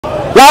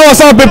That was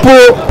some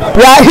people.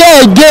 We are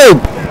here again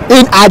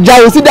in Ajah.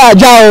 You see that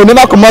Ajah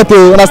never come out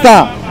to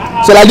understand.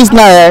 So like this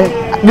now,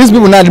 these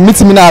people now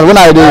meet me now when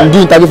I do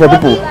interview for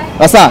people.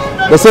 Understand?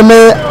 They say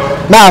me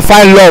now I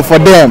find love for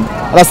them.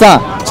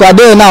 Understand? So I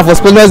do now for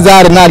Splendid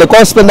Diary now. They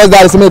call Splendid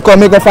Diary. Say me come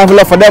make find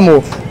love for them.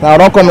 Now I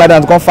don't come like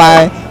that to come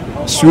find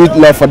sweet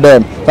love for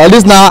them. So like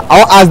this now, I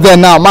want ask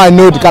them now. Man, I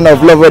know the kind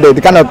of love where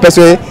the kind of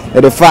person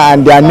that they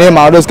find and their name and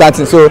all those kind of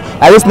things. So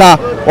like this now,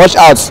 watch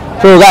out.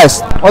 So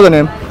guys, what's your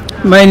name?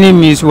 My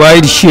name is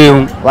Wide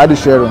Shehu. Wadi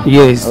Sheru.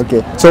 Yes.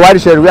 Okay. So Wadi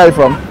Sheru, where are you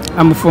from?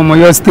 I'm from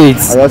Oyo State.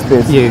 Oyo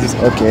State. Yes.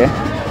 Okay.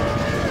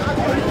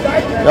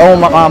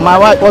 My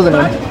wife, what's the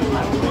name?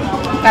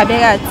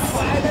 Kabirat.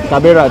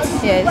 Kabirat.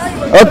 Yes.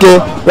 Okay.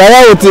 We are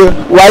here with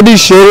Wadi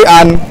Sheru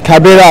and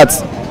Kabirat.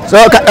 So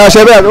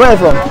Kabirat, where are you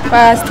from?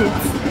 Kwara State.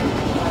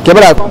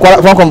 Kabirat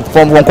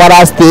from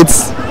Kwara State.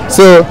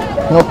 So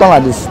no, turn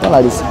like this. Turn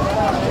like this.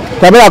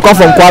 Kabirat come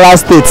from Kwara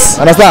State.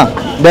 Understand?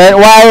 Then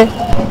why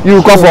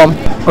you come from?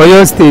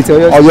 Oyo State.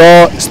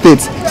 Oyo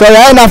State. So we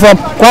are here now from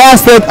Kwara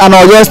State and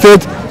Oyo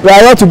State. We are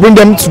here to bring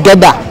them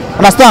together.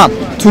 Understand?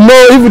 To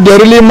know if they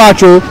really match.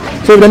 So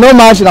if they no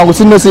match, I will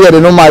still know say they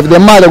no match. If they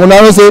match, they will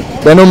never say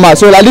they no match.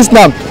 So like this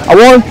now, I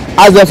won't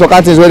ask them for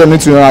things where they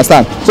need to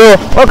understand. So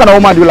what kind of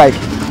woman do you like?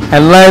 I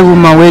like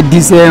woman with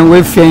decent,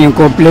 with fair in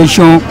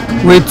complexion,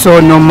 with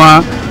tall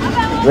normal.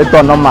 With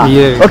tall normal.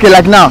 Yeah. Okay,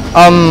 like now,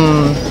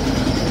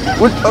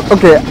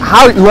 okay,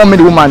 how you want me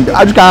the woman?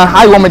 How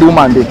you want me the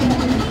woman be?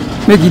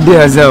 Make it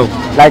there as well.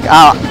 Like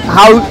how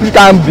you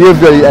can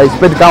behave,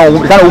 expect the kind of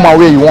woman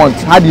where you want.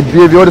 How do you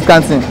behave, all this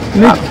kind of thing.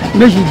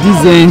 Make it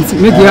decent,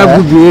 make it have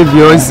good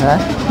behaviors,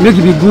 make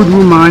it be good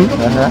woman,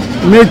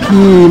 make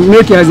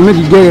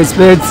it get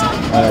respect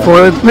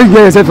for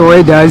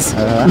others,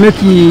 make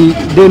it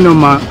dey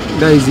normal.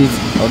 That is it.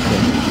 Okay.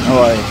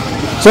 Alright.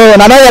 So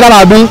now that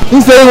I be,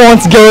 instead of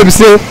want to get we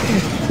say,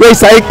 where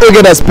is I get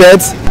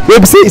respect, where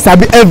we say it's a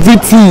be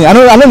everything. I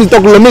know the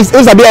talk it's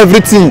a be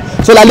everything.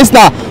 So like this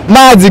now,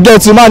 man the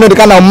girl to man know the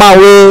kind of man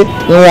way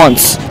he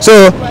wants.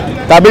 So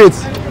Tabit,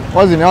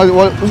 what's the name?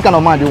 What kind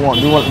of man do you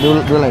want? Do you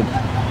like?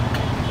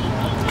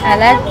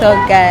 I like tall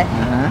guy.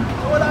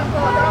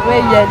 Way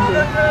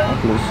yellow.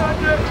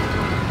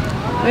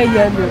 Way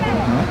yellow.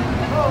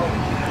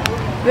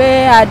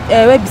 Way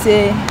be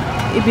say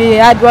it be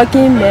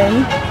hardworking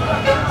man.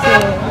 So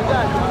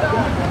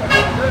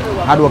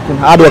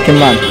hardworking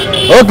man.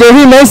 Okay,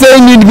 he may say he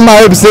need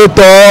man wey say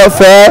tall,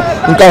 fair,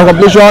 in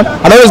complexion.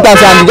 And always that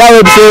and the guy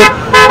wey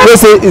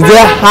say is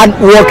there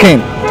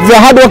hardworking. If you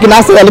are hardworking,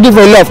 I say you are looking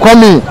for love. Call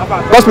me.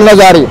 Cause me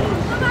Nazari.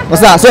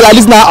 So like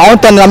this now, I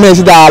want to tell them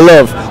say that I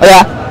love. Oh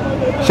yeah,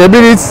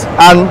 Shebirit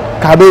and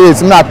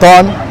Kabirit. I'm not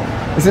turn.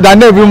 You see that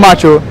name very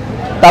much. So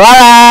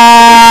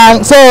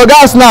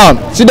guys, now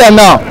see them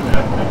now.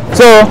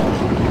 So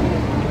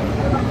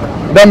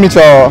don't meet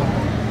your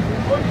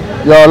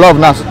love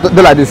now.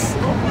 Do like this.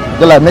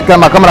 Do like make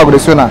my camera go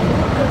sooner.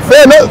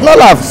 Say no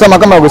laugh. So my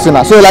camera go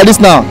sooner. So like this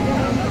now.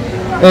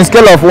 In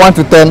scale of 1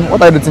 to 10,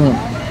 what are you rating him?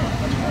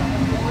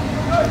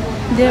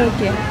 they're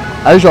okay.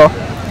 Are you sure?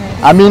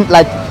 Yes. I mean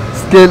like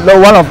scale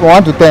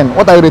 1 to 10.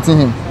 What are you rating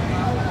him?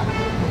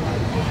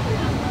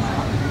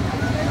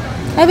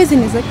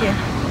 Everything is okay.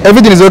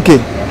 Everything is okay.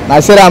 I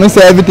said I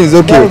say everything is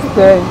okay.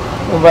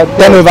 That's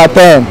 10 over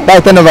 10.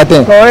 That's 10 over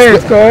 10.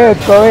 Correct.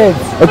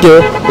 Okay.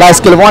 Like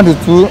scale of 1 to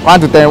 2, 1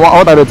 to 10.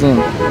 What are you rating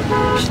him?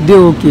 They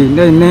okay.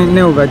 9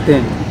 over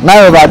 10.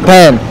 9 over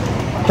 10.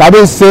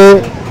 Kabi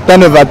say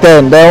 10 over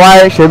 10. Then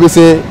why Shebi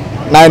say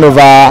 9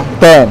 over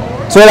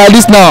 10? So like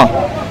this now.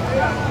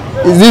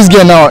 Is this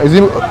game now? Is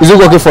it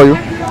okay for you?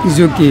 It's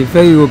okay.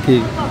 Very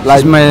okay.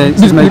 Like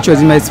it's my choice.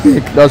 It's my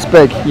spec. Your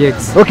spec.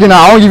 Yes. Okay,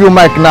 now I want to give you a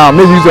mic now.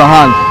 Maybe use your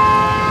hand.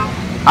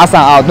 Ask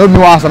and out. No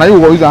me answer. Now you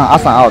will use your hand.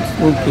 Ask and out.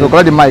 Okay. So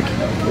collect the mic.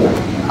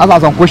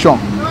 Ask some question.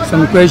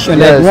 Some question.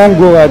 Yes. Like one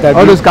go at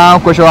all those kind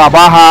of questions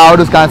about how, all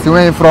those kind of things,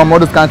 where you from, all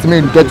those kind of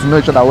things, you get to know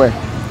each other well.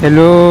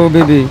 Hello,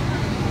 baby.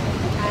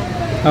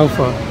 How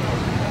far?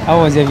 How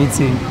was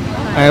everything?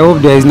 I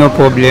hope there is no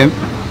problem.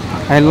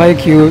 I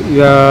like you.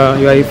 You are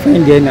a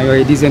fine girl and you are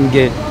a decent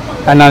girl.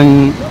 And I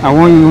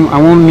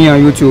want me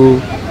and you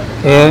to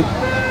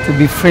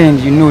be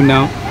friends. You know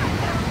now.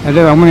 I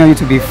want you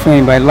to be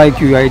friends. But I like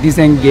you. You are a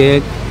decent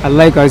girl. I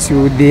like as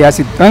you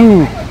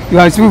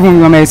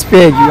are my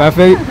spec. You are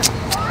very.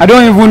 I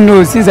don't even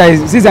know since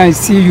I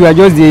see you. I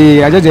just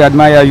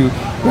admire you.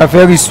 You are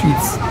very sweet.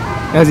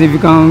 As if you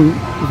can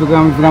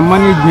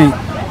manage me.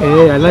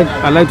 I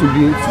like to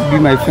be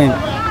my friend.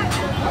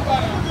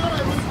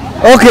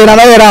 Okay, now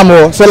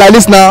so like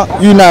this now,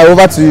 you now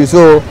over to you.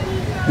 So,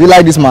 do you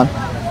like this man?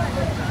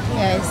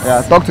 Yes.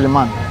 Yeah, talk to the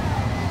man.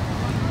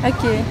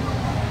 Okay.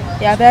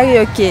 You are very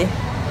okay.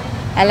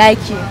 I like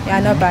you. You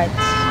are not bad.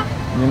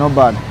 You're not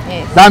bad.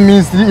 Yes. That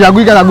means you are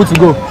good. You are good to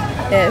go.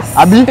 Yes.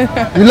 Abi,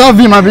 you love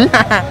him, Abi?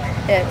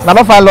 Yes. I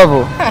don't find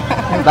love.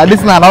 Like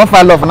this now, I don't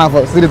find love now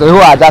for street. Who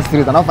are just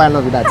street? I don't find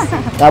love with that.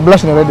 You are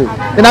blushing already.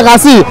 And I can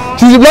see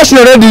she's blushing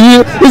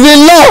already. He's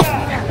in love.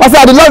 I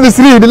said the love is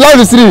real. The love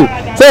is real.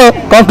 So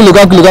come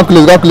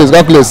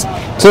close.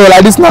 So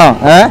like this now,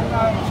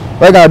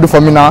 what you gonna do for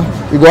me now?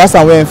 You go ask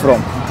am where him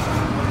from.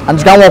 And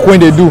you can't walk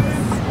when they do.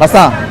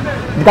 Understand?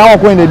 You can't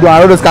walk when they do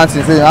and all those kind of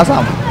things. Ask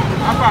am.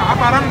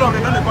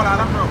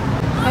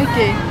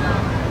 Okay.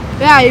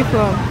 Where are you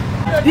from?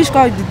 Which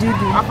course did you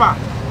do?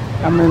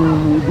 I'm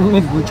in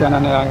meat butcher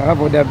and I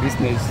have other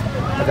business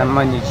that I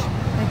manage.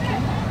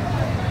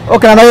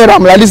 Okay, I know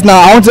I'm like this now.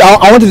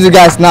 I want you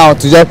guys now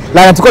to just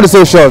like to cut the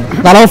so short.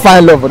 I don't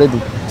find love already.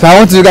 So I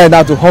want you guys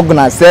now to hug on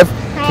yourself.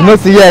 To know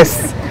say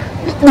yes.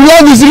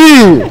 Love is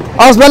real.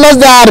 I was not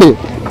diary.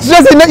 It's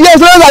just yes,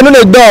 love I know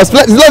the doors.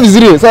 Love is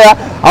real. So I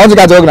want you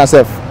guys to hug on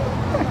yourself.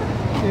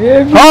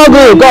 Oh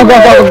good, come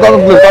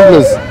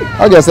close.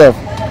 Hug yourself.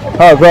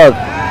 Hug.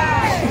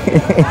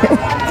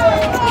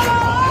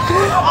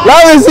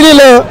 Love is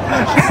real.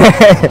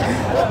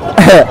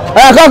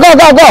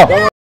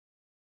 Come.